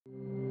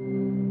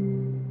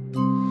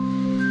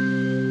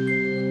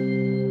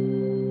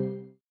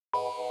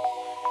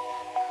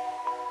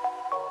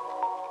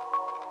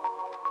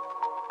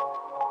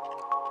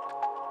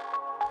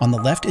On the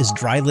left is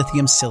dry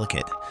lithium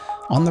silicate.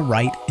 On the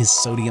right is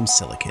sodium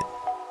silicate.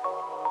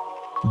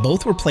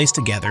 Both were placed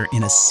together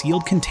in a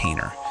sealed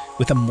container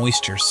with a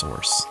moisture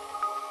source.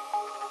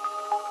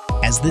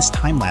 As this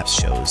time-lapse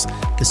shows,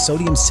 the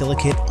sodium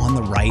silicate on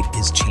the right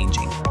is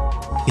changing.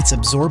 It's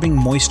absorbing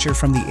moisture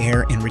from the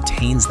air and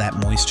retains that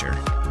moisture.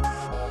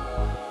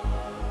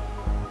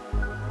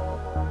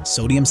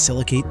 Sodium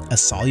silicate, a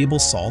soluble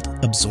salt,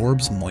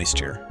 absorbs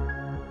moisture.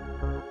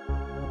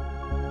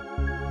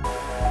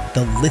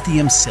 The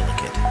lithium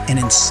silicate, an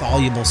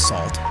insoluble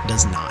salt,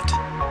 does not.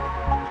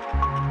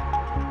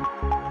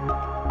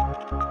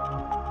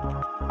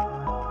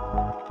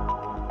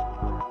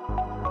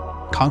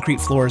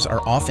 Concrete floors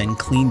are often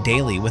cleaned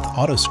daily with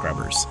auto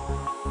scrubbers.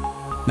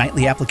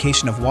 Nightly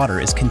application of water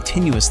is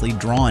continuously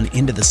drawn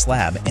into the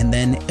slab and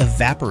then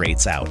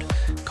evaporates out,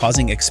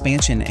 causing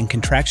expansion and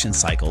contraction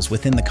cycles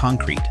within the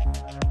concrete.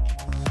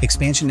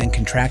 Expansion and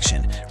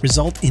contraction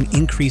result in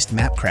increased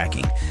map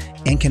cracking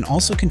and can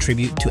also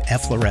contribute to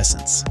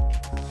efflorescence.